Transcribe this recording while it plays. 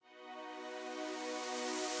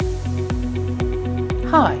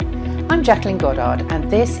Hi, I'm Jacqueline Goddard,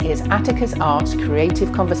 and this is Atticus Arts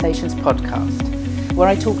Creative Conversations podcast, where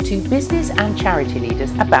I talk to business and charity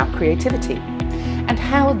leaders about creativity and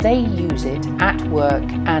how they use it at work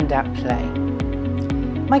and at play.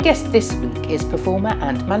 My guest this week is performer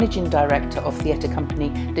and managing director of theatre company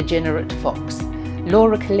Degenerate Fox,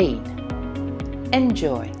 Laura Killeen.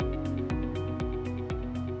 Enjoy.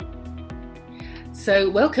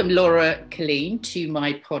 So welcome, Laura Killeen, to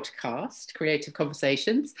my podcast, Creative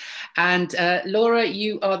Conversations. And Laura,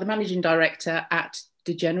 you are the managing director at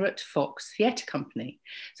Degenerate Fox Theatre Company.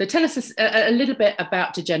 So tell us a little bit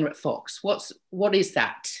about Degenerate Fox. What is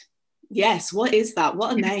that? Yes, what is that?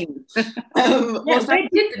 What a name. Where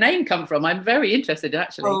did the name come from? I'm very interested,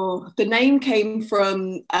 actually. Oh, the name came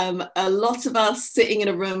from a lot of us sitting in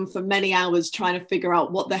a room for many hours trying to figure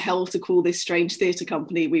out what the hell to call this strange theatre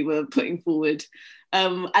company we were putting forward.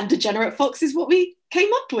 And Degenerate Fox is what we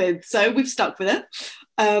came up with. So we've stuck with it.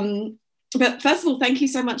 But first of all, thank you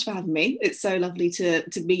so much for having me. It's so lovely to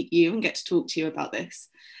meet you and get to talk to you about this.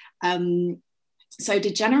 So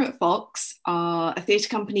Degenerate Fox are a theatre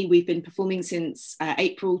company we've been performing since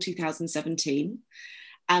April 2017.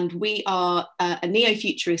 And we are a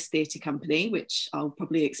neo-futurist theatre company, which I'll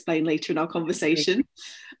probably explain later in our conversation.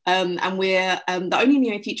 And we're the only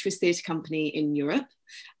neo-futurist theatre company in Europe.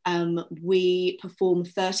 We perform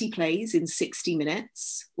 30 plays in 60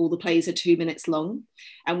 minutes. All the plays are 2 minutes long.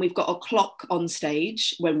 And we've got a clock on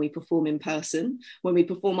stage when we perform in person. When we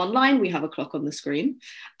perform online, we have a clock on the screen.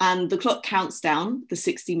 And the clock counts down the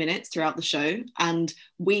 60 minutes throughout the show. And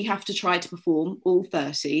we have to try to perform all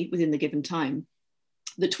 30 within the given time.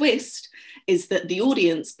 The twist is that the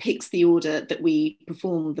audience picks the order that we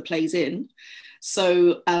perform the plays in.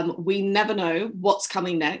 So we never know what's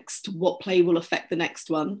coming next, what play will affect the next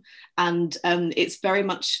one. And it's very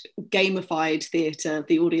much gamified theatre.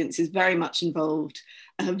 The audience is very much involved,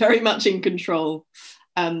 very much in control.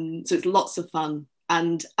 So it's lots of fun.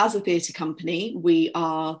 And as a theatre company,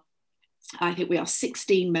 I think we are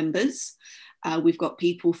 16 members. We've got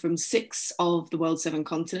people from 6 of the world's 7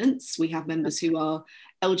 continents. We have members who are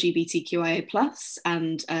LGBTQIA+,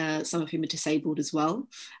 and some of whom are disabled as well.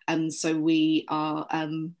 And so we are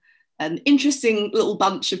an interesting little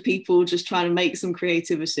bunch of people just trying to make some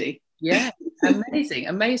creativity. Yeah, amazing.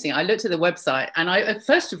 I looked at the website, and I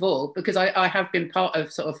first of all, because I have been part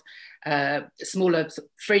of sort of smaller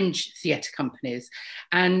fringe theatre companies,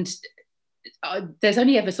 and there's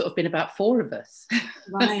only ever sort of been about 4 of us.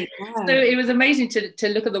 Right. Yeah. So it was amazing to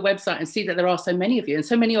look at the website and see that there are so many of you, and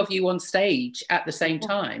so many of you on stage at the same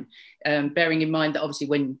time, bearing in mind that obviously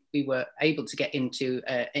when we were able to get into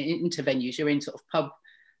venues, you're in sort of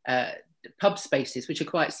pub spaces, which are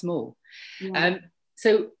quite small. Yeah.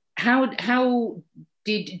 So how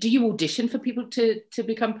do you audition for people to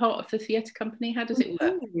become part of the theatre company? How does it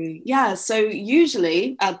work? Yeah, so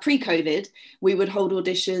usually pre-COVID, we would hold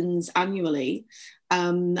auditions annually,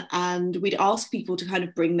 and we'd ask people to kind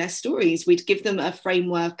of bring their stories. We'd give them a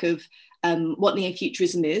framework of what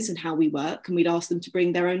neo-futurism is and how we work, and we'd ask them to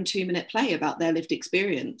bring their own 2-minute play about their lived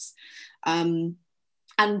experience. And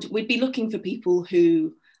we'd be looking for people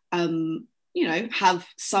who, have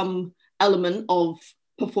some element of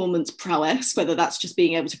performance prowess, whether that's just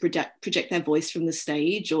being able to project their voice from the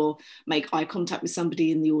stage or make eye contact with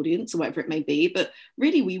somebody in the audience or whatever it may be. But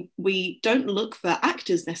really we don't look for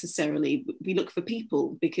actors necessarily, we look for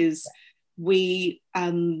people, because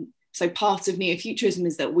so part of neo-futurism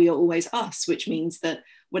is that we are always us, which means that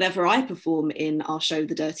whenever I perform in our show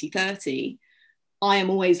The Dirty 30, I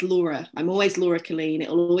am always Laura. I'm always Laura Killeen.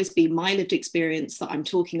 It'll always be my lived experience that I'm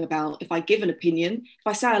talking about. If I give an opinion, if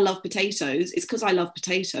I say I love potatoes, it's because I love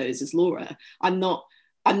potatoes as Laura. I'm not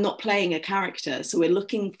playing a character. So we're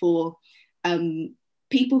looking for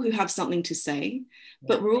people who have something to say,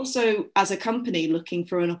 but we're also, as a company, looking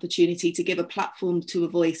for an opportunity to give a platform to a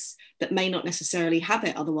voice that may not necessarily have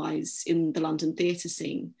it otherwise in the London theatre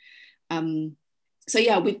scene. So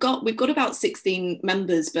yeah, we've got about 16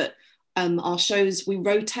 members, but our shows, we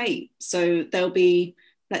rotate. So there'll be,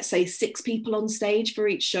 let's say, 6 people on stage for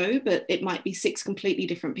each show, but it might be 6 completely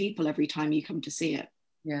different people every time you come to see it.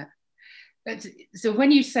 Yeah. So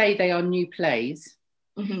when you say they are new plays,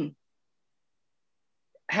 mm-hmm.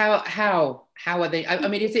 How are they? I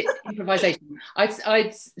mean, is it improvisation?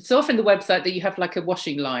 I saw from the website that you have like a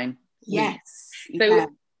washing line. Yes. So yeah.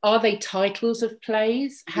 Are they titles of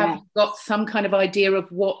plays? Have you got some kind of idea of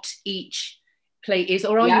what each play is,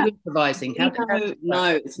 or are you improvising?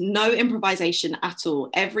 No, it's no improvisation at all.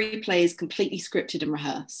 Every play is completely scripted and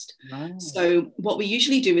rehearsed. Right. So what we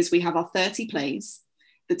usually do is we have our 30 plays.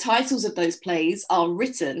 The titles of those plays are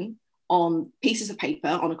written on pieces of paper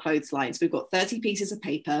on a clothesline. So we've got 30 pieces of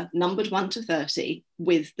paper, numbered 1 to 30,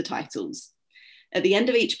 with the titles. At the end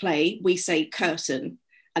of each play, we say curtain,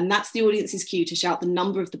 and that's the audience's cue to shout the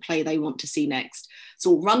number of the play they want to see next. So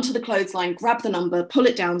we'll run to the clothesline, grab the number, pull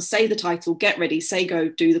it down, say the title, get ready, say go,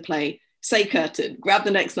 do the play, say curtain, grab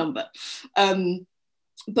the next number.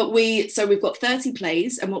 So we've got 30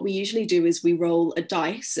 plays, and what we usually do is we roll a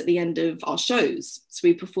dice at the end of our shows. So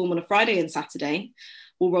we perform on a Friday and Saturday.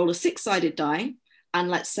 We'll roll a 6-sided die, and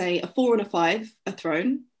let's say a 4 and a 5 are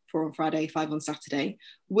thrown, 4 on Friday, 5 on Saturday.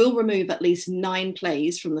 We'll remove at least 9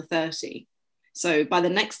 plays from the 30. So by the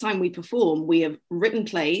next time we perform, we have written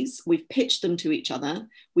plays, we've pitched them to each other,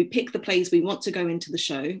 we pick the plays we want to go into the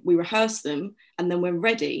show, we rehearse them, and then we're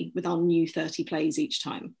ready with our new 30 plays each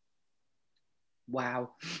time.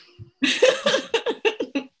 Wow.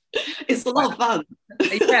 It's a lot of fun.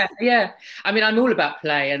 Yeah. I mean, I'm all about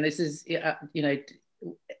play, and this is,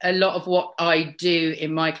 a lot of what I do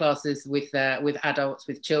in my classes with adults,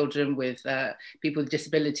 with children, with people with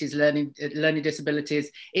disabilities, learning disabilities.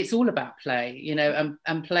 It's all about play,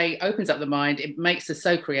 and play opens up the mind. It makes us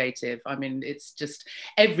so creative. I mean, it's just,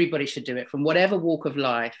 everybody should do it from whatever walk of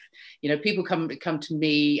life. People come to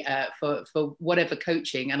me for whatever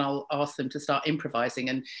coaching, and I'll ask them to start improvising,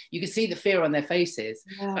 and you can see the fear on their faces.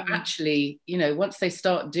 Yeah. But actually, once they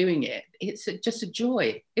start doing it, it's just a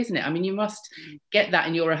joy, isn't it? I mean, you must get that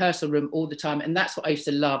in your rehearsal room all the time. And that's what I used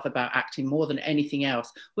to love about acting more than anything else,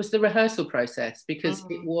 was the rehearsal process, because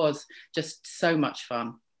it was just so much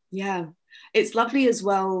fun. Yeah, it's lovely as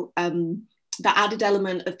well. The added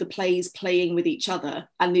element of the plays playing with each other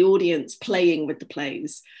and the audience playing with the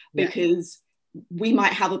plays, because we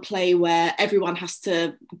might have a play where everyone has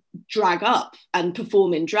to drag up and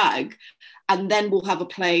perform in drag, and then we'll have a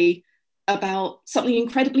play about something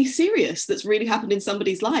incredibly serious that's really happened in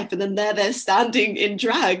somebody's life, and then they're standing in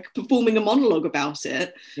drag performing a monologue about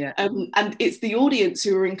it. And it's the audience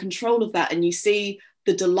who are in control of that, and you see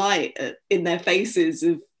the delight in their faces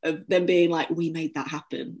of them being like, we made that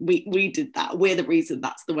happen, we did that, we're the reason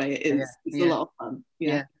that's the way it is. It's a lot of fun.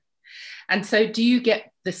 And so do you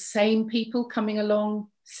get the same people coming along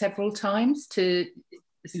several times to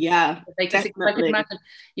definitely. I can imagine,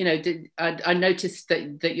 I noticed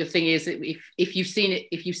that your thing is that if you've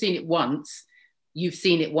seen it once, you've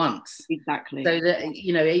seen it once. Exactly. So that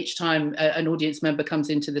each time an audience member comes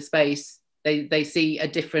into the space, they see a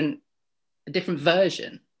different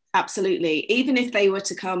version. Absolutely. Even if they were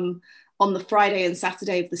to come on the Friday and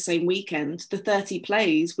Saturday of the same weekend, the 30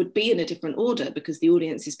 plays would be in a different order because the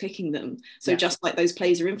audience is picking them. So just like those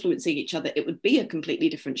plays are influencing each other, it would be a completely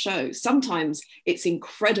different show. Sometimes it's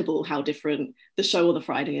incredible how different the show on the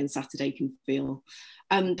Friday and Saturday can feel.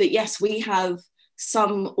 But yes, we have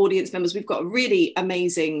some audience members. We've got a really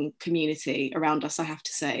amazing community around us, I have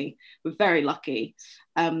to say. We're very lucky.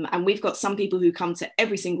 And we've got some people who come to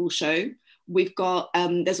every single show. We've got,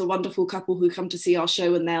 there's a wonderful couple who come to see our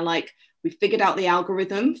show, and they're like, we've figured out the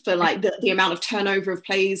algorithm for like the amount of turnover of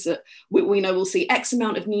plays. We know we'll see X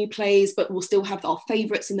amount of new plays, but we'll still have our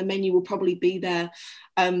favorites in the menu will probably be there.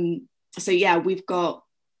 So yeah, we've got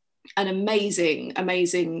an amazing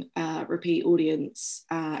repeat audience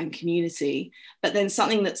and community. But then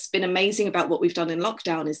something that's been amazing about what we've done in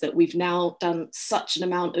lockdown is that we've now done such an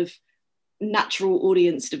amount of natural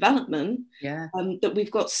audience development, that we've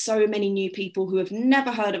got so many new people who have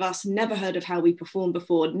never heard of us, never heard of how we perform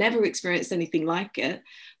before, never experienced anything like it,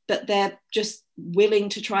 that they're just willing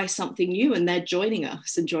to try something new, and they're joining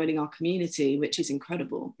us and joining our community, which is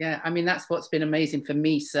incredible. I mean, that's what's been amazing for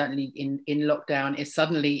me, certainly in lockdown, is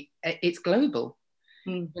suddenly it's global.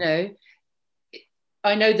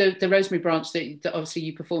 I know the Rosemary Branch that obviously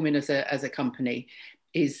you perform in as a company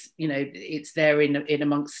is, it's there in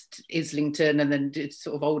amongst Islington, and then it's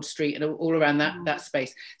sort of Old Street and all around that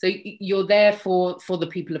space. So you're there for the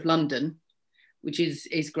people of London, which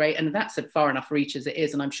is great, and that's a far enough reach as it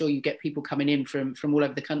is, and I'm sure you get people coming in from all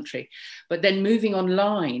over the country. But then moving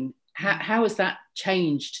online, how has that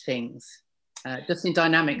changed things, just in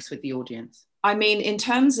dynamics with the audience? I mean, in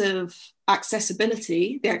terms of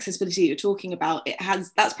accessibility, the accessibility you're talking about,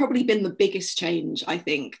 that's probably been the biggest change, I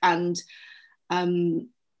think. And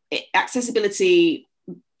accessibility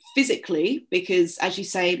physically, because as you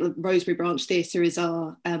say, Rosemary Branch Theatre is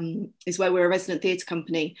where we're a resident theatre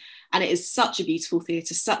company, and it is such a beautiful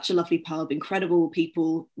theatre, such a lovely pub, incredible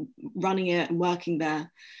people running it and working there.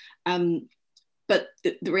 But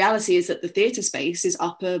the reality is that the theatre space is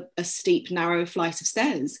up a steep, narrow flight of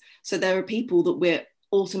stairs. So there are people that we're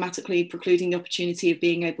automatically precluding the opportunity of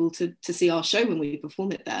being able to see our show when we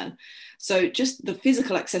perform it there. So just the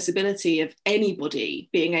physical accessibility of anybody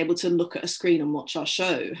being able to look at a screen and watch our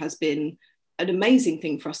show has been an amazing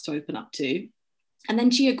thing for us to open up to. And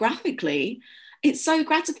then geographically, it's so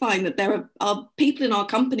gratifying that there are people in our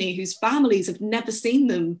company whose families have never seen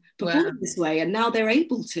them perform this way, and now they're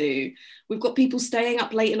able to. We've got people staying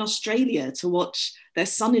up late in Australia to watch their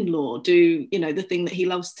son-in-law do, you know, the thing that he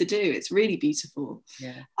loves to do. It's really beautiful.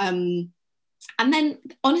 Yeah. And then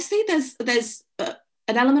honestly, there's an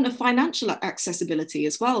element of financial accessibility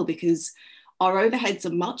as well, because our overheads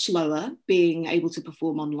are much lower being able to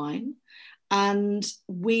perform online. And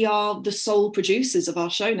we are the sole producers of our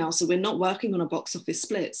show now. So we're not working on a box office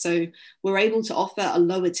split. So we're able to offer a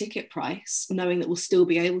lower ticket price, knowing that we'll still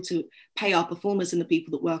be able to pay our performers and the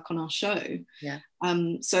people that work on our show. Yeah.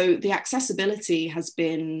 So the accessibility has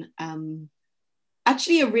been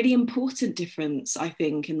actually a really important difference, I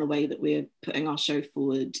think, in the way that we're putting our show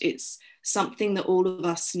forward. It's something that all of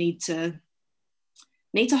us need to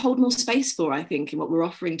hold more space for, I think, in what we're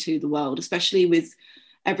offering to the world, especially with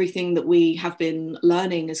everything that we have been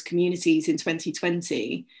learning as communities in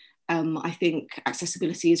 2020. I think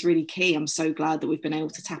accessibility is really key. I'm so glad that we've been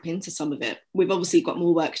able to tap into some of it. We've obviously got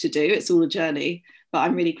more work to do. It's all a journey, but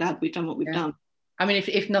I'm really glad we've done what we've done. I mean,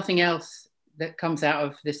 if nothing else that comes out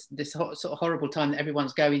of this sort of horrible time that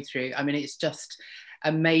everyone's going through, I mean, it's just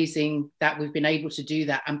amazing that we've been able to do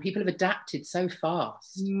that, and people have adapted so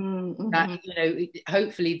fast that, you know,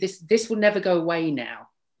 hopefully this will never go away now.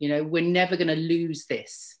 You know, we're never going to lose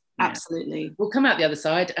this. Absolutely. We'll come out the other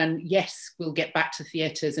side, and yes, we'll get back to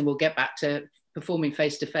theatres and we'll get back to performing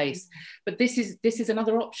face to face. But this is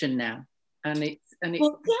another option now, that's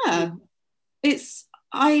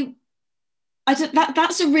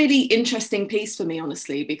a really interesting piece for me,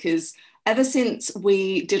 honestly, because ever since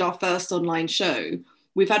we did our first online show,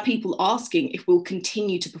 we've had people asking if we'll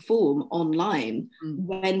continue to perform online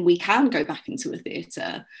when we can go back into a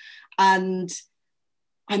theatre. And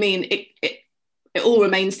I mean, it all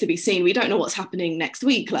remains to be seen. We don't know what's happening next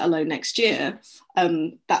week, let alone next year.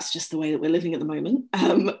 That's just the way that we're living at the moment.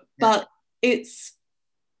 But it's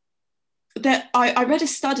that I read a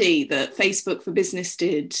study that Facebook for Business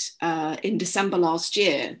did in December last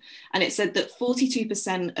year, and it said that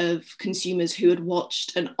 42% of consumers who had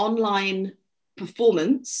watched an online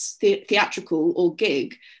performance, theatrical or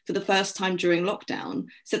gig, for the first time during lockdown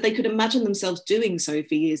said they could imagine themselves doing so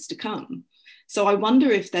for years to come. So I wonder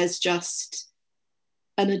if there's just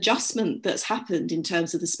an adjustment that's happened in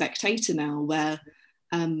terms of the spectator now, where,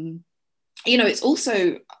 you know, it's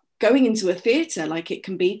also going into a theatre, like, it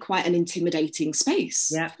can be quite an intimidating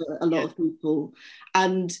space for a lot of people.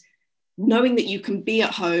 And knowing that you can be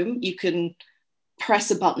at home, you can press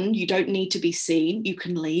a button, you don't need to be seen, you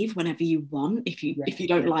can leave whenever you want if you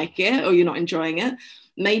don't like it or you're not enjoying it.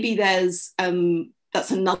 Maybe there's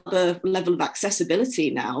that's another level of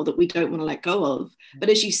accessibility now that we don't want to let go of. But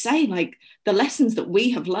as you say, like, the lessons that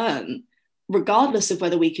we have learned, regardless of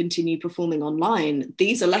whether we continue performing online,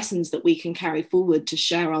 these are lessons that we can carry forward to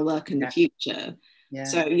share our work in the future.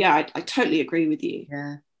 So I totally agree with you.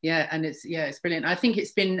 And it's brilliant. I think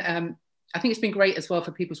it's been great as well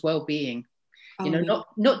for people's well-being, you know,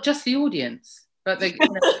 not just the audience, but the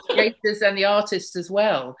creators and the artists as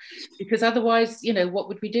well, because otherwise, you know, what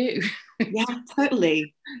would we do?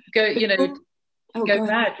 Totally go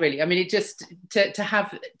mad, really. I mean, it just to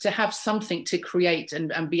have something to create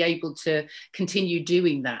and be able to continue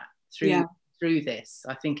doing that through this,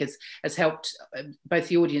 I think has helped both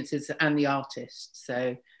the audiences and the artists.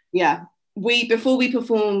 So before we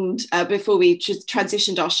just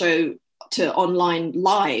transitioned our show to online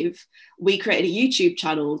live, we created a YouTube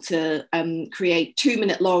channel to create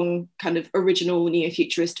 2-minute long kind of original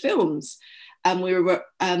neo-futurist films, and we were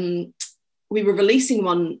releasing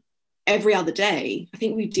one every other day. I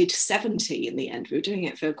think we did 70 in the end. We were doing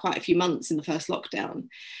it for quite a few months in the first lockdown,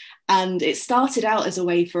 and it started out as a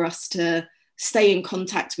way for us to stay in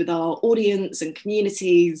contact with our audience and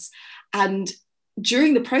communities. And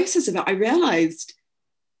during the process of it, I realized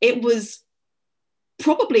it was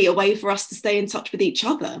probably a way for us to stay in touch with each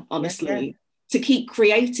other, honestly, to keep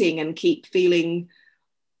creating and keep feeling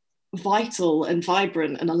vital and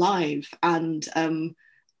vibrant and alive. And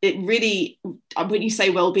it really, when you say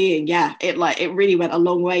well-being, it really went a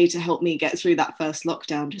long way to help me get through that first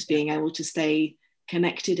lockdown, just being able to stay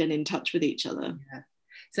connected and in touch with each other.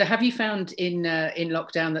 So have you found in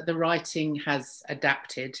lockdown that the writing has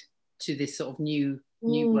adapted to this sort of new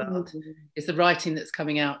world? Is the writing that's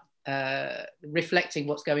coming out reflecting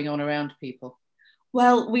what's going on around people?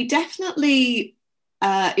 Well, we definitely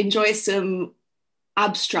enjoy some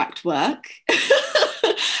abstract work.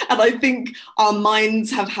 And I think our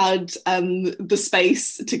minds have had the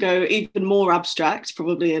space to go even more abstract,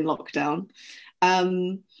 probably in lockdown.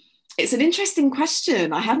 It's an interesting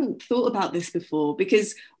question. I hadn't thought about this before,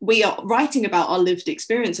 because we are writing about our lived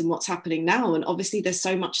experience and what's happening now. And obviously there's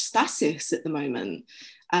so much stasis at the moment.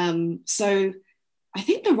 So I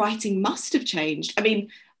think the writing must have changed. I mean,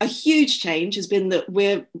 a huge change has been that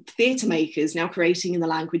we're theatre makers now creating in the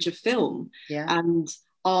language of film. Yeah. And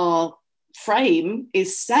our frame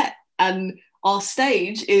is set and our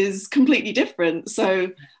stage is completely different.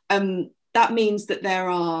 So that means that there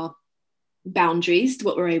are boundaries to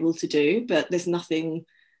what we're able to do, but there's nothing,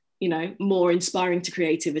 you know, more inspiring to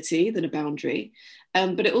creativity than a boundary.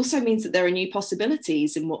 But it also means that there are new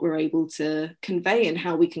possibilities in what we're able to convey and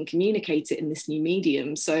how we can communicate it in this new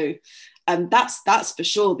medium. So that's for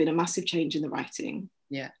sure been a massive change in the writing.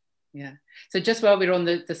 Yeah. So just while we're on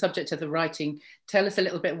the subject of the writing, tell us a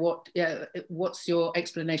little bit what's your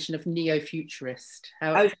explanation of neo-futurist?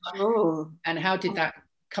 Sure. And how did that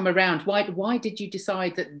come around? Why did you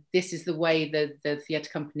decide that this is the way the theatre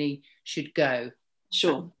company should go?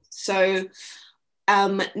 Sure. So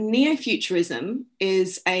neo-futurism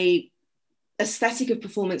is a aesthetic of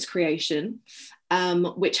performance creation,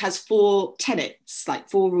 which has 4 tenets, like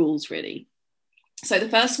 4 rules really. So the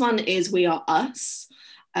first one is we are us,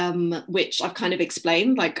 which I've kind of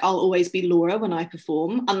explained, like I'll always be Laura when I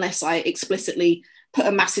perform, unless I explicitly put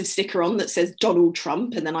a massive sticker on that says Donald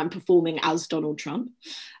Trump, and then I'm performing as Donald Trump.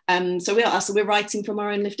 So we are us, so we're writing from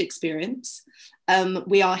our own lived experience.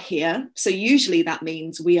 We are here, so usually that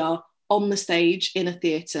means we are on the stage in a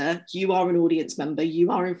theatre, you are an audience member,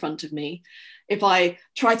 you are in front of me. If I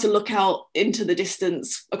try to look out into the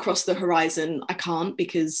distance across the horizon, I can't,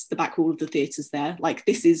 because the back wall of the theatre's there. Like,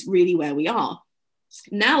 this is really where we are.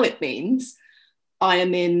 Now it means I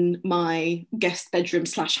am in my guest bedroom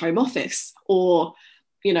 / home office, or,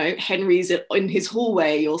 you know, Henry's in his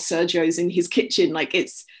hallway, or Sergio's in his kitchen. Like,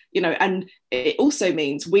 it's, you know, and it also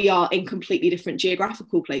means we are in completely different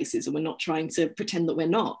geographical places, and we're not trying to pretend that we're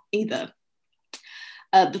not either.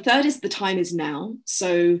 The third is the time is now.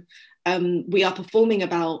 So we are performing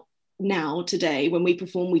about now, today. When we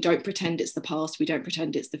perform, we don't pretend it's the past, we don't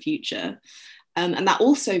pretend it's the future. And that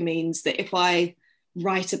also means that if I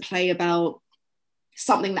write a play about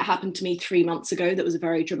something that happened to me 3 months ago that was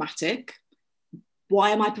very dramatic,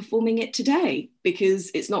 why am I performing it today?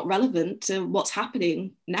 Because it's not relevant to what's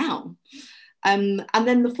happening now. And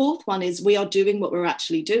then the fourth one is we are doing what we're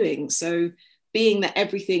actually doing. So being that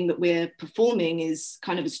everything that we're performing is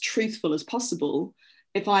kind of as truthful as possible,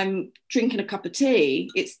 if I'm drinking a cup of tea,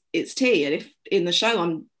 it's tea. And if in the show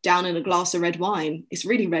I'm down in a glass of red wine, it's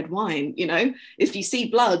really red wine, you know? If you see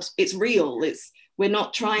blood, it's real. We're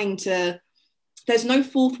not trying to, there's no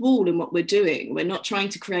fourth wall in what we're doing. We're not trying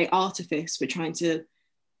to create artifice. We're trying to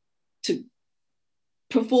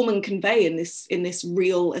perform and convey in this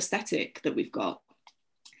real aesthetic that we've got.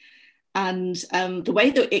 And the way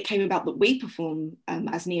that it came about that we perform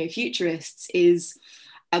as neo-futurists is,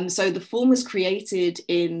 so the form was created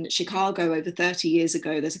in Chicago over 30 years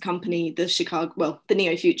ago. There's a company, the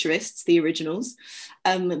Neo-Futurists, the originals.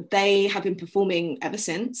 They have been performing ever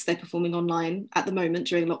since. They're performing online at the moment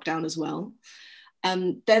during lockdown as well.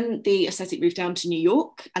 Then the aesthetic moved down to New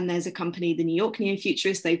York, and there's a company, the New York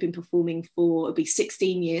Neo-Futurists. They've been performing for, it'll be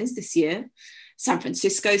 16 years this year. San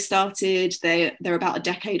Francisco started, they're about a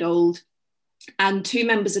decade old. And 2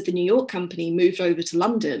 members of the New York company moved over to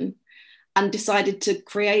London and decided to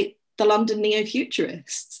create the London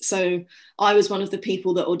Neo-Futurists. So I was one of the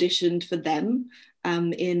people that auditioned for them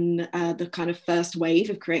in the kind of first wave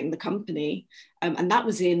of creating the company. And that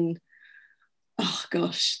was in,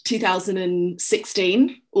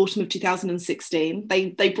 2016, autumn of 2016.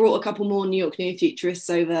 They brought a couple more New York Neo-Futurists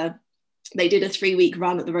over. They did a 3-week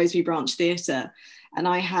run at the Rosemary Branch Theatre. And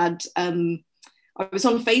I was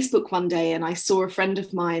on Facebook one day and I saw a friend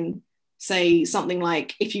of mine say something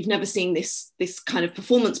like, if you've never seen this kind of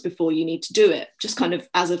performance before, you need to do it, just kind of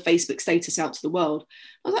as a Facebook status out to the world.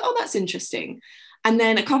 I was like, oh, that's interesting. And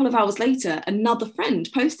then a couple of hours later, another friend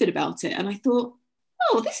posted about it. And I thought,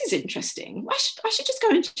 oh, this is interesting. I should just go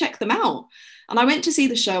and check them out. And I went to see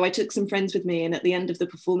the show. I took some friends with me. And at the end of the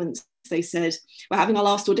performance, they said, we're having our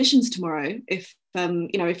last auditions tomorrow. If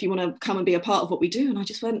you want to come and be a part of what we do. And I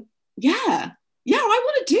just went, yeah, I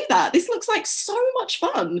want to do that. This looks like so much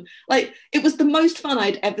fun. Like, it was the most fun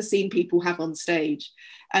I'd ever seen people have on stage.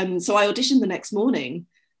 So I auditioned the next morning.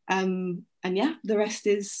 And yeah, the rest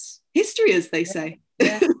is history, as they say.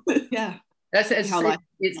 Yeah. Yeah. how life.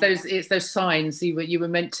 It's those signs you were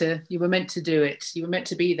meant to do it. You were meant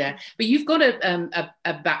to be there. But you've got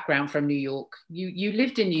a background from New York. You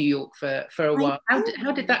lived in New York for a while.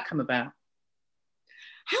 How did that come about?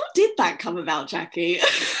 How did that come about, Jackie?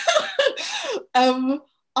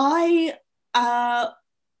 I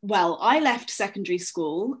left secondary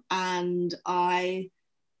school and I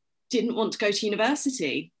didn't want to go to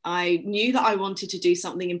university. I knew that I wanted to do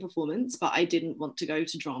something in performance, but I didn't want to go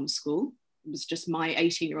to drama school. It was just my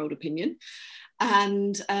 18-year-old opinion.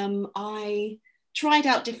 And I tried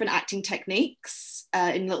out different acting techniques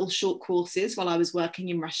in little short courses while I was working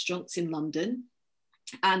in restaurants in London.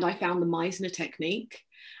 And I found the Meisner technique.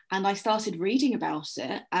 And I started reading about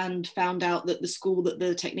it and found out that the school that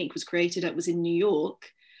the technique was created at was in New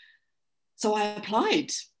York. So I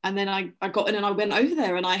applied, and then I got in and I went over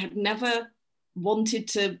there, and I had never wanted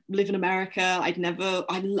to live in America. I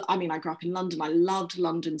grew up in London. I loved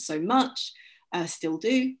London so much, still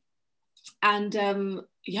do. And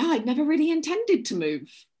I'd never really intended to move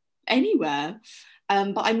anywhere.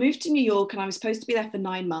 But I moved to New York, and I was supposed to be there for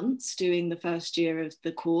 9 months doing the first year of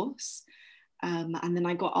the course. And then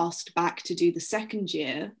I got asked back to do the second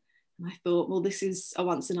year. And I thought, well, this is a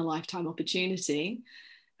once in a lifetime opportunity.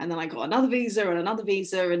 And then I got another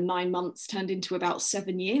visa, and 9 months turned into about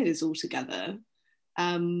 7 years altogether.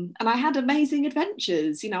 And I had amazing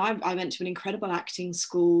adventures. You know, I went to an incredible acting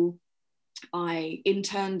school. I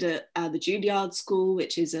interned at the Juilliard School,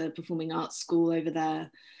 which is a performing arts school over there.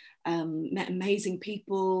 Met amazing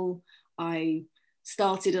people. I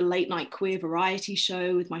started a late night queer variety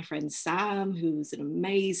show with my friend Sam, who was an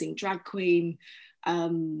amazing drag queen.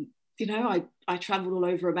 I traveled all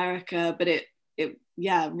over America, but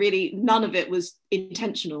really none of it was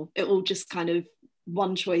intentional. It all just kind of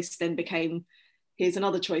one choice then became, here's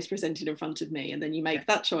another choice presented in front of me, and then you make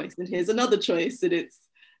that choice, and here's another choice, and it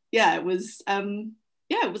was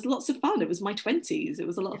lots of fun. It was my 20s. It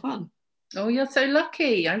was a lot of fun. Oh, you're so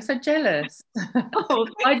lucky. I'm so jealous. Oh,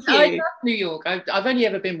 I love New York. I've only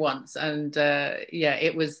ever been once, and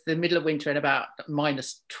it was the middle of winter and about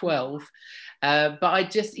 -12. But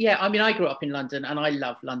I grew up in London, and I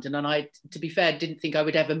love London. And I, to be fair, didn't think I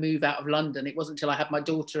would ever move out of London. It wasn't until I had my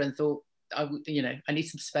daughter and thought, I need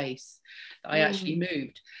some space, that I actually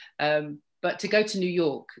moved. But to go to New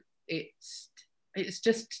York, it's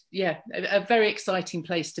just a very exciting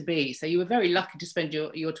place to be. So you were very lucky to spend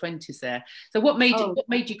your 20s there. So what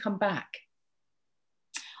made you come back?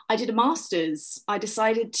 I did a master's. I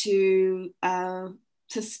decided to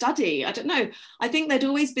study. I don't know, I think there'd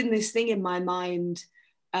always been this thing in my mind,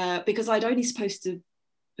 because I'd only supposed to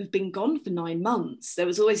have been gone for 9 months. There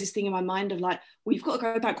was always this thing in my mind of like, well, you've got to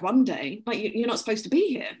go back one day. Like, you're not supposed to be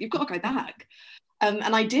here, you've got to go back.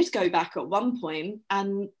 And I did go back at one point,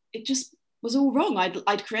 and it just was all wrong.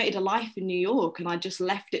 I'd created a life in New York, and I just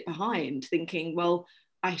left it behind, thinking, well,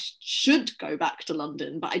 I should go back to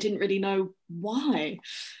London, but I didn't really know why.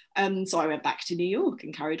 So I went back to New York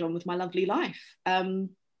and carried on with my lovely life.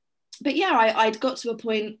 But yeah, I'd got to a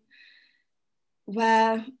point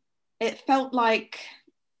where it felt like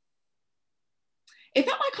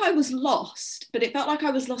I was lost, but it felt like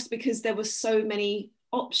I was lost because there were so many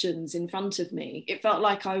options in front of me. It felt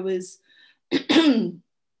like I was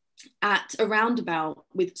at a roundabout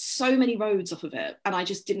with so many roads off of it, and I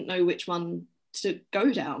just didn't know which one to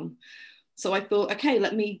go down. So I thought, okay,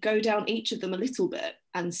 let me go down each of them a little bit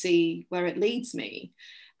and see where it leads me.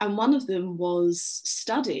 And one of them was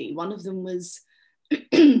study. One of them was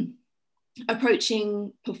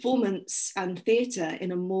approaching performance and theatre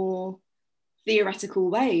in a more theoretical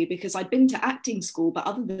way, because I'd been to acting school, but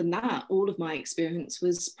other than that, all of my experience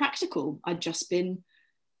was practical. I'd just been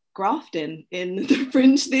grafting in the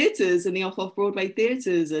fringe theatres and the off-Broadway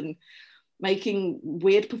theatres and making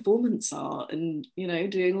weird performance art and,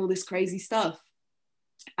 doing all this crazy stuff.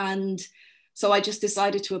 And so I just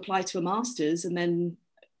decided to apply to a master's, and then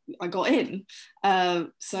I got in. I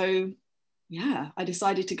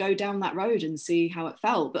decided to go down that road and see how it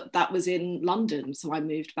felt. But that was in London, so I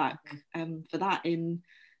moved back for that in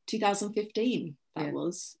 2015. That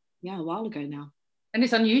was a while ago now. And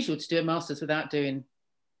it's unusual to do a master's without doing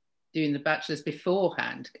the bachelor's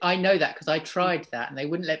beforehand. I know that because I tried that and they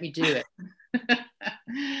wouldn't let me do it.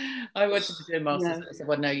 I wanted to do a master's, and I said,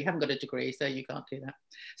 well, no, you haven't got a degree, so you can't do that.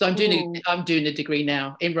 So I'm doing a degree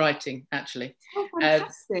now in writing, actually. Oh,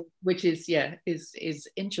 fantastic. Which is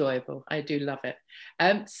enjoyable. I do love it.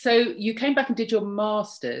 So you came back and did your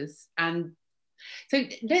master's, and so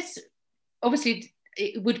this, obviously,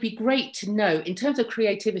 it would be great to know in terms of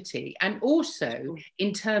creativity, and also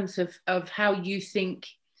in terms of how you think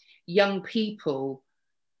young people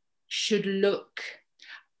should look.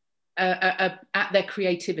 at their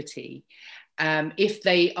creativity, if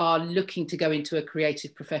they are looking to go into a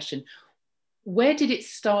creative profession, where did it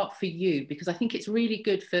start for you? Because I think it's really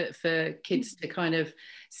good for kids to kind of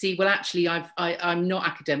see, well, actually, I'm not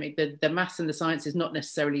academic. The maths and the science is not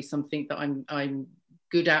necessarily something that I'm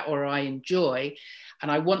good at or I enjoy,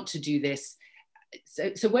 and I want to do this.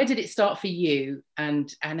 So where did it start for you,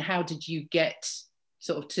 and how did you get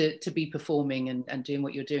sort of to be performing and doing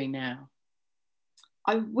what you're doing now?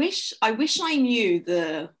 I wish I knew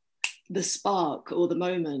the spark or the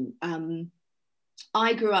moment.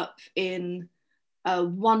 I grew up in a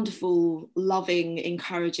wonderful, loving,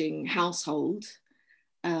 encouraging household,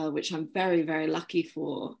 which I'm very, very lucky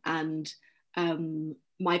for. And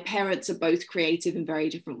my parents are both creative in very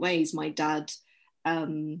different ways. My dad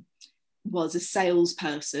was a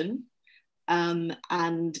salesperson,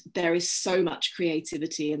 and there is so much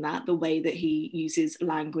creativity in that, the way that he uses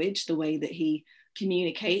language, the way that he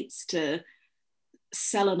communicates to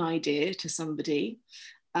sell an idea to somebody.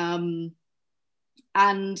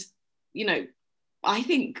 And, you know, I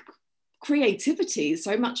think creativity,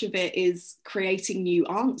 so much of it is creating new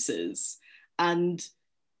answers. And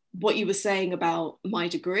what you were saying about my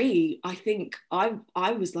degree, I think I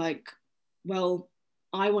was like, well,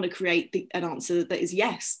 I want to create an answer that is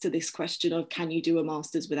yes to this question of, can you do a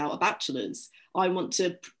master's without a bachelor's? I want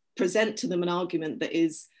to present to them an argument that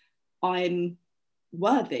is, I'm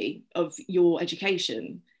worthy of your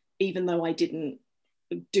education, even though I didn't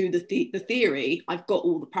do the theory, I've got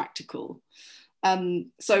all the practical.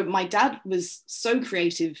 So my dad was so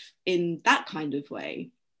creative in that kind of way.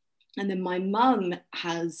 And then my mum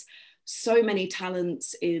has so many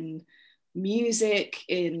talents in music,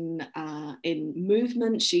 in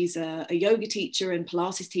movement. She's a yoga teacher and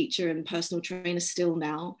Pilates teacher and personal trainer still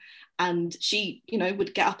now. And she, you know,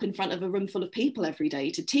 would get up in front of a room full of people every day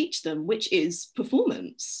to teach them, which is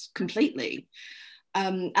performance completely.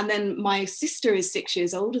 And then my sister is 6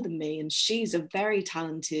 years older than me, and she's a very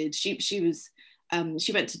talented, she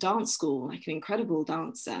went to dance school, like an incredible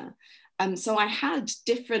dancer. So I had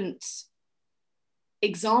different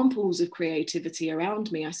examples of creativity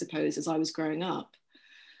around me, I suppose, as I was growing up.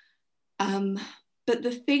 But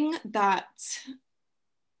the thing that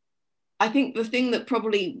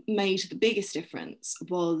probably made the biggest difference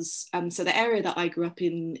was, so the area that I grew up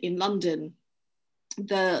in London,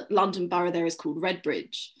 the London borough there is called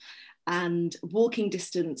Redbridge, and walking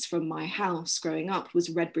distance from my house growing up was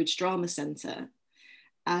Redbridge Drama Centre,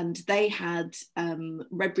 and they had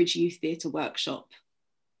Redbridge Youth Theatre Workshop,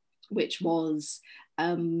 which was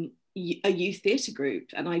a youth theatre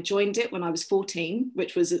group, and I joined it when I was 14,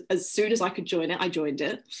 which was as soon as I could join it, I joined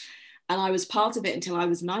it. And I was part of it until I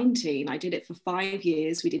was 19. I did it for 5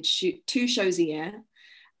 years. We did 2 shows a year.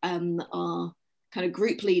 Our kind of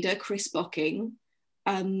group leader, Chris Bocking,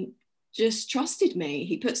 just trusted me.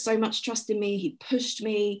 He put so much trust in me. He pushed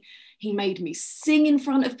me. He made me sing in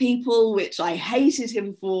front of people, which I hated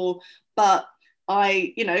him for. But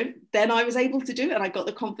then I was able to do it, and I got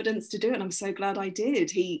the confidence to do it. And I'm so glad I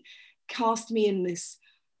did. He cast me in this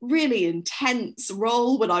really intense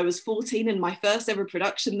role when I was 14 in my first ever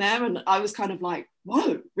production there. And I was kind of like,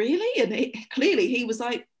 whoa, really? And clearly he was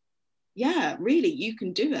like, yeah, really, you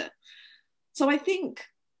can do it. So I think,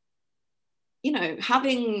 you know,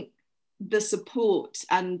 having the support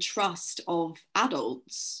and trust of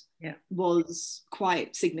adults was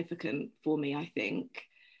quite significant for me, I think.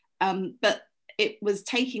 But it was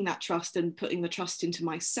taking that trust and putting the trust into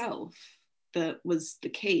myself that was the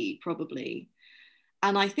key, probably.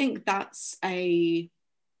 And I think that's a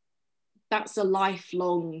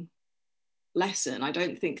lifelong lesson. I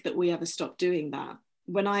don't think that we ever stop doing that.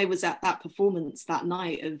 When I was at that performance that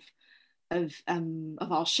night of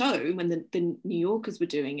our show, when the New Yorkers were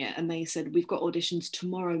doing it, and they said, we've got auditions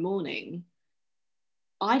tomorrow morning,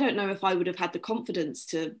 I don't know if I would have had the confidence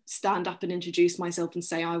to stand up and introduce myself and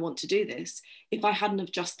say, I want to do this, if I hadn't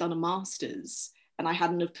have just done a master's and I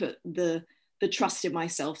hadn't have put the trust in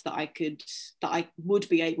myself that I would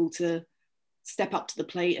be able to step up to the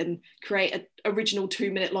plate and create an original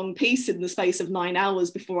 2-minute long piece in the space of 9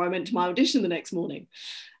 hours before I went to my audition the next morning.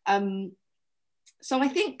 So I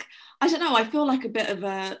think, I don't know, I feel like a bit of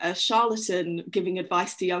a charlatan giving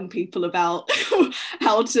advice to young people about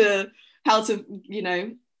how to, you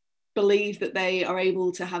know, believe that they are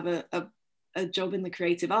able to have a job in the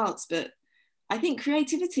creative arts. But I think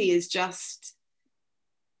creativity is just,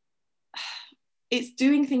 it's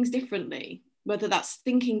doing things differently, whether that's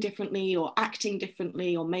thinking differently or acting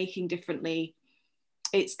differently or making differently.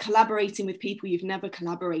 It's collaborating with people you've never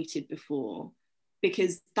collaborated before,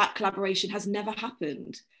 because that collaboration has never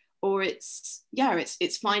happened. or it's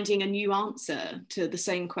finding a new answer to the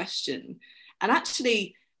same question. And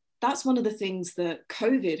actually, that's one of the things that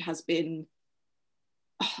COVID has been.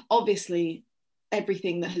 Obviously,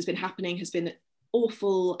 everything that has been happening has been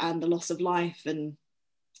awful, and the loss of life and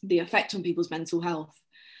the effect on people's mental health.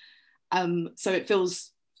 So it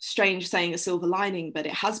feels strange saying a silver lining, but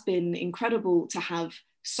it has been incredible to have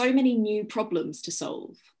so many new problems to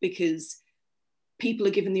solve, because people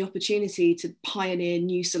are given the opportunity to pioneer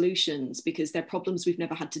new solutions because they're problems we've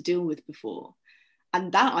never had to deal with before.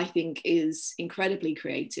 And that, I think, is incredibly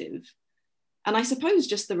creative. And I suppose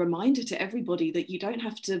just the reminder to everybody that you don't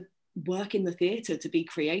have to work in the theatre to be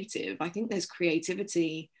creative. I think there's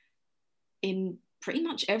creativity in pretty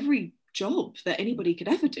much every job that anybody could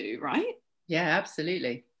ever do, right? Yeah,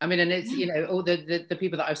 absolutely. I mean, and it's, you know, all the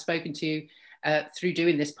people that I've spoken to through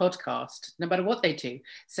doing this podcast, no matter what they do,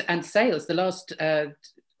 and sales, the last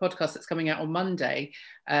podcast that's coming out on Monday,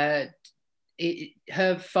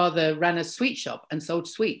 her father ran a sweet shop and sold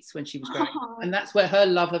sweets when she was growing up. And that's where her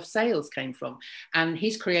love of sales came from. And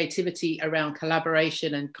his creativity around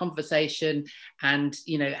collaboration and conversation and,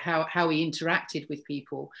 you know, how he interacted with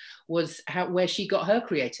people was where she got her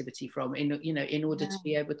creativity from, in order to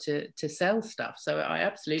be able to sell stuff. So I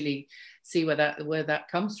absolutely see where that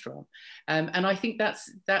comes from. And I think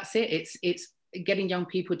that's it. It's getting young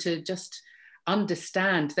people to just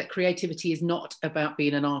understand that creativity is not about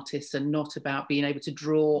being an artist and not about being able to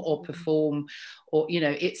draw or perform, or, you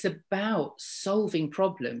know, it's about solving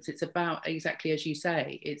problems. It's about, exactly as you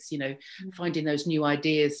say, it's, you know, finding those new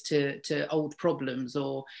ideas to old problems,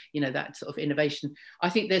 or, you know, that sort of innovation. I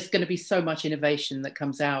think there's going to be so much innovation that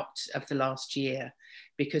comes out of the last year,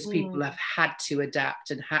 because people have had to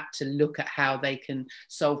adapt and had to look at how they can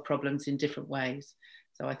solve problems in different ways.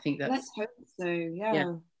 So I think that's... Let's hope so,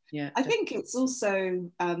 yeah. Yeah, I think it's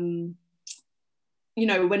also, you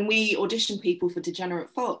know, when we audition people for Degenerate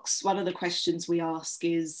Fox, one of the questions we ask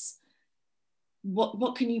is,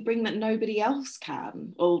 what can you bring that nobody else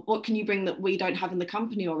can? Or what can you bring that we don't have in the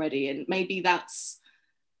company already? And maybe that's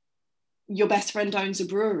your best friend owns a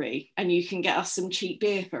brewery and you can get us some cheap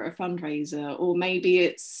beer for a fundraiser. Or maybe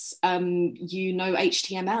it's, you know,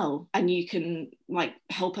 HTML and you can like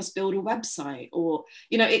help us build a website. Or,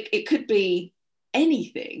 you know, it could be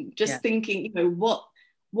anything, just thinking, you know,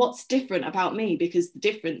 what's different about me, because the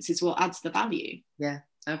difference is what adds the value. Yeah,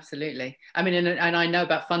 absolutely. I mean, and I know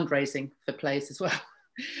about fundraising for plays as well.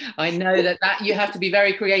 I know that you have to be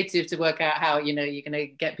very creative to work out how, you know, you're going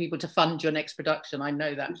to get people to fund your next production. I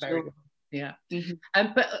know that very well. Yeah.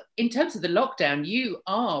 But in terms of the lockdown, you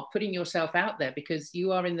are putting yourself out there because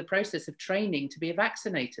you are in the process of training to be a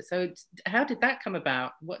vaccinator. So how did that come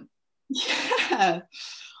about? What? Yeah.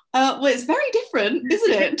 Well, it's very different,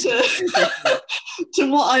 isn't it,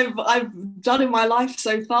 to what I've done in my life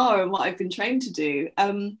so far and what I've been trained to do.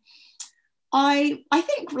 I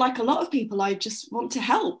think, like a lot of people, I just want to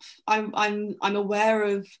help. I'm aware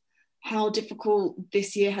of how difficult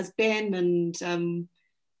this year has been,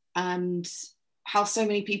 and how so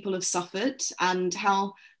many people have suffered, and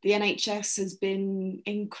how the NHS has been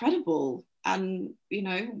incredible. And, you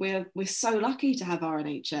know, we're so lucky to have our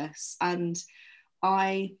NHS. And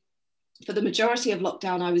for the majority of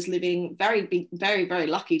lockdown, I was living very, very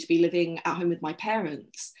lucky to be living at home with my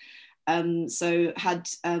parents. So had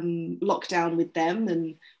lockdown with them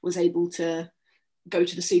and was able to go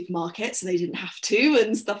to the supermarket so they didn't have to,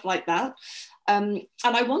 and stuff like that. And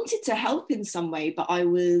I wanted to help in some way, but I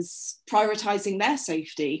was prioritizing their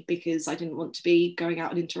safety because I didn't want to be going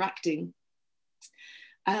out and interacting.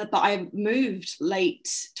 But I moved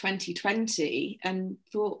late 2020 and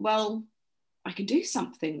thought, well, I can do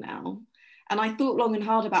something now. And I thought long and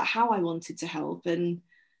hard about how I wanted to help. And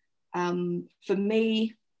for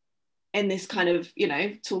me, in this kind of, you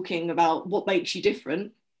know, talking about what makes you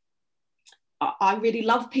different, I really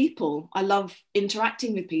love people. I love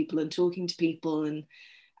interacting with people and talking to people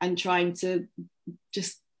and trying to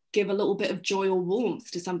just give a little bit of joy or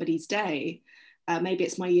warmth to somebody's day. Maybe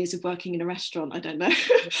it's my years of working in a restaurant, I don't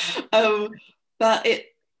know. But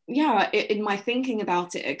in my thinking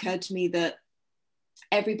about it, it occurred to me that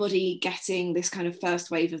everybody getting this kind of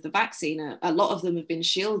first wave of the vaccine, a lot of them have been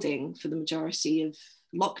shielding for the majority of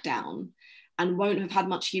lockdown and won't have had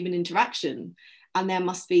much human interaction. And there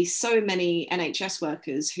must be so many NHS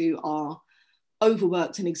workers who are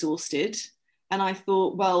overworked and exhausted. And I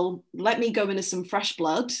thought, well, let me go in as some fresh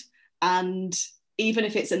blood. And even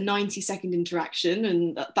if it's a 90-second interaction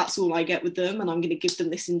and that's all I get with them, and I'm going to give them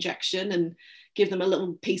this injection and give them a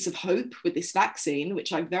little piece of hope with this vaccine,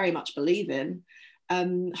 which I very much believe in,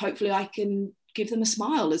 hopefully I can give them a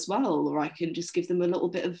smile as well, or I can just give them a little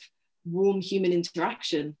bit of warm human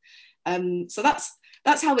interaction. So that's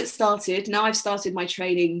how it started. Now I've started my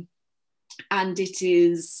training, and it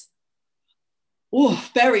is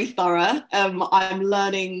very thorough. I'm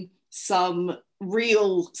learning some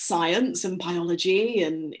real science and biology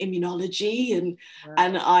and immunology,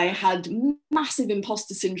 and I had massive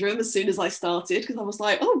imposter syndrome as soon as I started, because I was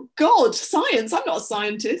like, oh God, science, I'm not a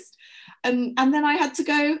scientist. And then I had to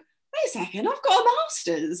go, wait a second, I've got a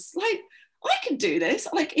master's, like I can do this.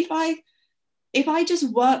 Like if I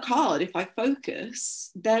just work hard, if I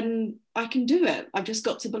focus, then I can do it. I've just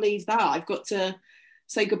got to believe that. I've got to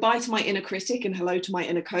say goodbye to my inner critic and hello to my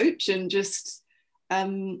inner coach, and just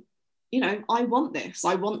I want this.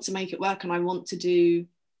 I want to make it work, and I want to do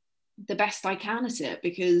the best I can at it,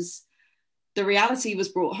 because the reality was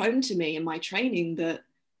brought home to me in my training that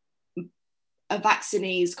a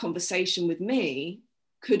vaccinee's conversation with me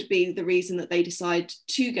could be the reason that they decide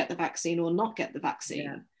to get the vaccine or not get the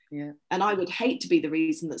vaccine. Yeah. And I would hate to be the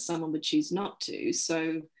reason that someone would choose not to.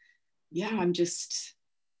 So yeah, I'm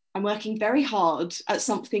working very hard at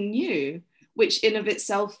something new, which in of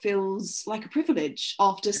itself feels like a privilege.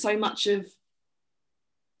 After so much of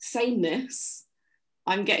sameness,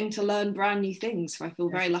 I'm getting to learn brand new things. So I feel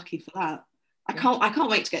very lucky for that. I can't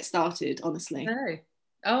wait to get started, honestly. No.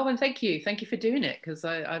 Oh, and thank you for doing it, because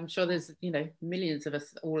I'm sure there's millions of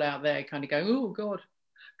us all out there kind of going, oh God,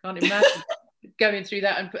 can't imagine going through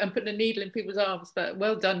that and putting a needle in people's arms. But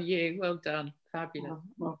well done, you. Well done. Fabulous. Oh,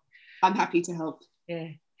 well, I'm happy to help. Yeah.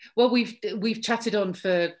 Well, we've chatted on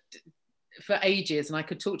for ages, and I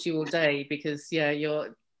could talk to you all day, because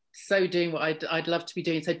you're so doing what I'd love to be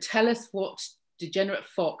doing. So tell us what Degenerate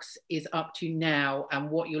Fox is up to now, and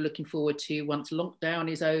what you're looking forward to once lockdown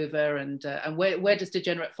is over, and where does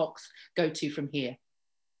Degenerate Fox go to from here?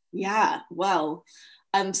 Yeah, well,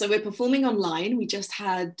 so we're performing online. We just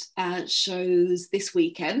had shows this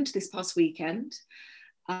past weekend,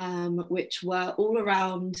 which were all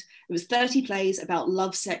around, it was 30 plays about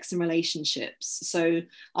love, sex and relationships. So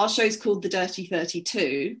our show's called The Dirty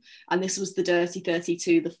 32, and this was The Dirty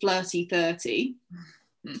 32, the flirty 30.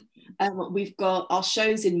 We've got our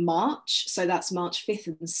shows in March, so that's March 5th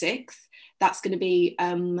and 6th. That's going to be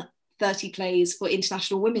 30 plays for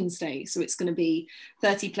International Women's Day. So it's going to be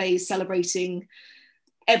 30 plays celebrating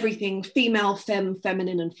everything female,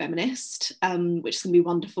 feminine and feminist, which is going to be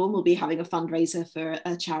wonderful. We'll be having a fundraiser for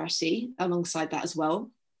a charity alongside that as well.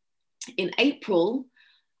 In April,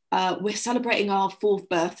 we're celebrating our 4th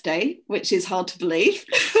birthday, which is hard to believe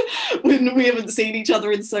when we haven't seen each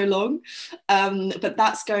other in so long. But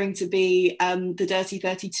that's going to be the Dirty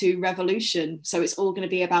 32 Revolution. So it's all going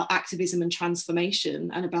to be about activism and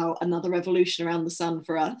transformation, and about another revolution around the sun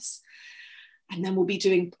for us. And then we'll be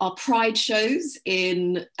doing our Pride shows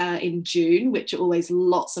in June, which are always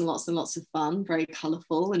lots and lots and lots of fun, very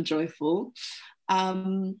colourful and joyful.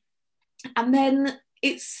 And then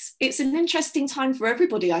it's an interesting time for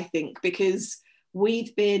everybody, I think, because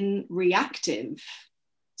we've been reactive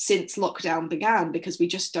since lockdown began, because we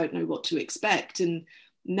just don't know what to expect. And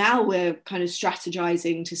now we're kind of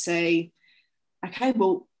strategizing to say, okay,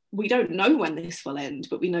 well, we don't know when this will end,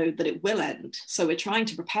 but we know that it will end. So we're trying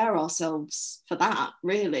to prepare ourselves for that,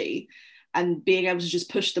 really, and being able to just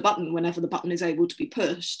push the button whenever the button is able to be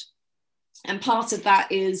pushed. And part of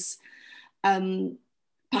that is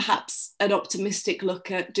perhaps an optimistic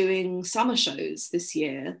look at doing summer shows this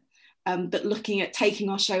year, but looking at taking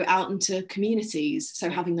our show out into communities, so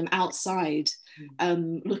having them outside,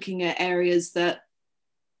 looking at areas that,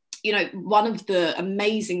 one of the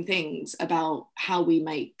amazing things about how we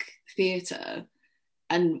make theatre,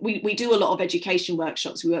 and we do a lot of education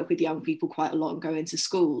workshops, we work with young people quite a lot and go into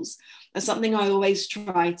schools, and something I always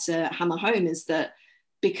try to hammer home is that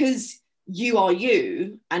because you are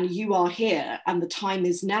you, and you are here, and the time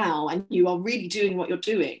is now, and you are really doing what you're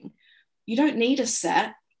doing, you don't need a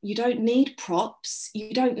set, you don't need props,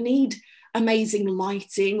 you don't need amazing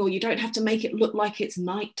lighting, or you don't have to make it look like it's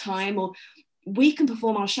nighttime, or we can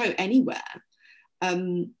perform our show anywhere.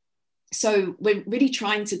 So we're really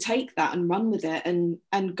trying to take that and run with it,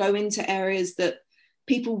 and go into areas that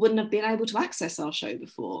people wouldn't have been able to access our show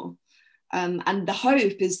before. And the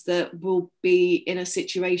hope is that we'll be in a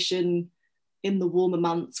situation in the warmer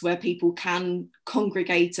months where people can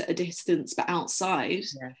congregate at a distance but outside,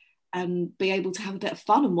 and be able to have a bit of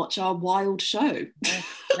fun and watch our wild show.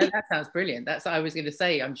 No, that sounds brilliant. That's what I was going to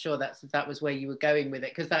say. I'm sure that was where you were going with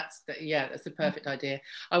it, because that's the perfect idea.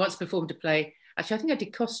 I once performed a play. Actually, I think I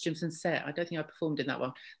did costumes and set. I don't think I performed in that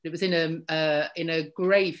one. But it was in a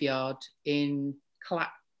graveyard in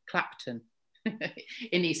Clapton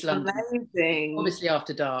in East London. Amazing. Obviously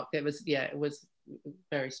after dark. It was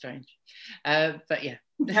very strange. But yeah,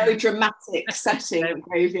 Very dramatic setting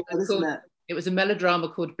graveyard, isn't it? It was a melodrama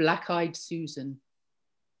called Black-Eyed Susan.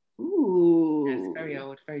 Ooh. It's very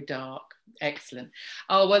old, very dark. Excellent.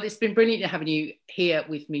 Oh, well, it's been brilliant having you here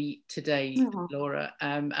with me today, Laura.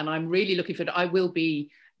 And I'm really looking forward. I will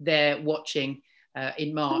be there watching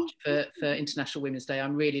in March for International Women's Day.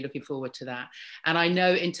 I'm really looking forward to that. And I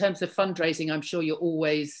know in terms of fundraising, I'm sure you're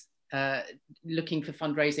always looking for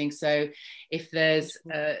fundraising. So if there's,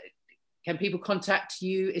 can people contact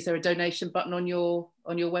you? Is there a donation button on your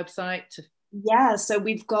website? Yeah, so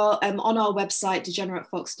we've got on our website,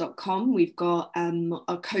 degeneratefox.com, we've got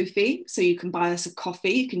a Ko-fi, so you can buy us a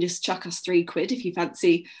coffee. You can just chuck us £3 if you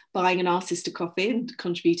fancy buying an artist a coffee and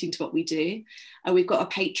contributing to what we do. We've got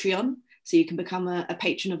a Patreon, so you can become a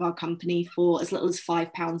patron of our company for as little as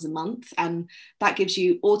 £5 a month, and that gives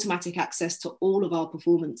you automatic access to all of our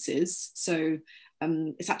performances. So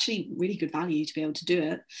it's actually really good value to be able to do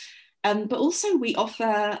it. But also we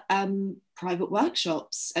offer private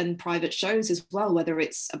workshops and private shows as well, whether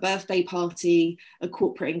it's a birthday party, a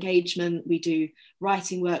corporate engagement. We do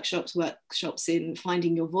writing workshops in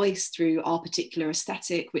finding your voice through our particular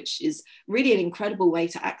aesthetic, which is really an incredible way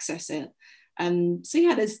to access it. So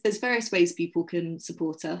yeah, there's various ways people can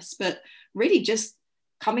support us, but really just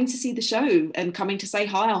coming to see the show and coming to say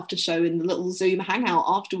hi after show in the little Zoom hangout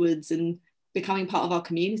afterwards and becoming part of our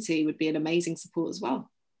community would be an amazing support as well.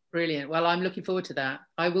 Brilliant. Well, I'm looking forward to that.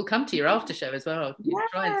 I will come to your after show as well. Yeah.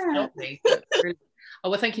 Try and stop me. Oh,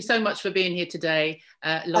 well, thank you so much for being here today,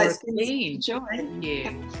 Laura Killeen. Thank you.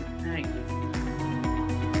 Thanks.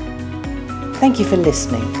 Thank you for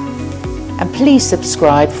listening. And please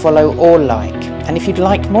subscribe, follow or like. And if you'd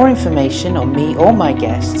like more information on me or my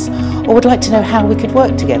guests, or would like to know how we could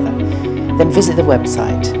work together, then visit the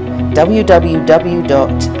website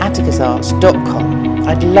www.atticusarts.com.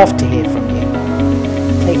 I'd love to hear from you.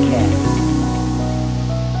 Take care.